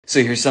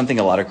So here's something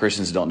a lot of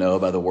Christians don't know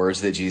about the words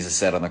that Jesus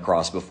said on the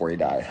cross before he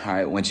died. All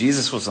right, when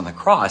Jesus was on the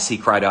cross, he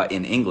cried out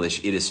in English,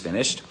 "It is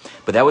finished."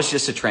 But that was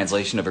just a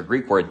translation of a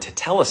Greek word,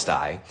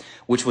 Telestai,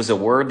 which was a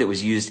word that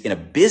was used in a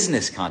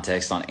business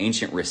context on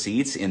ancient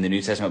receipts in the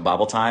New Testament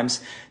Bible times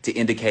to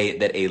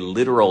indicate that a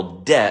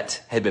literal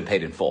debt had been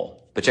paid in full.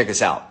 But check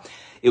this out.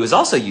 It was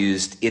also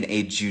used in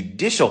a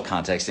judicial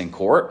context in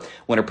court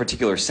when a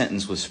particular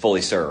sentence was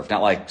fully served.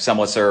 Not like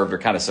somewhat served or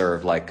kind of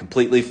served, like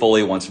completely,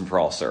 fully, once and for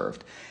all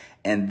served.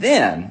 And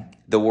then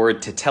the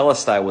word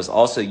tetelestai was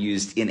also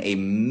used in a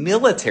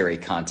military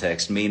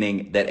context,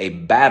 meaning that a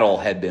battle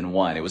had been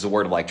won. It was a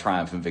word of like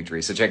triumph and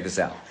victory. So check this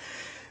out.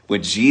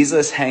 When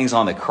Jesus hangs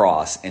on the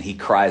cross and he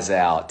cries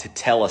out,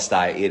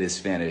 tetelestai, it is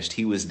finished,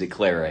 he was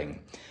declaring,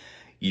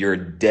 your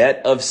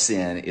debt of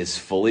sin is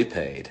fully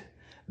paid.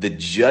 The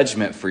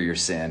judgment for your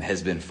sin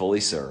has been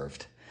fully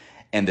served.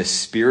 And the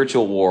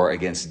spiritual war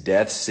against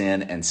death,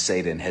 sin, and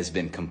Satan has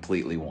been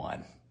completely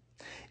won.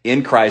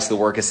 In Christ, the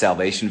work of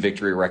salvation,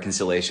 victory,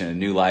 reconciliation, and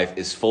new life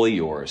is fully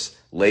yours.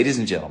 Ladies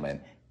and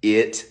gentlemen,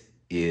 it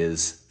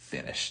is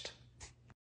finished.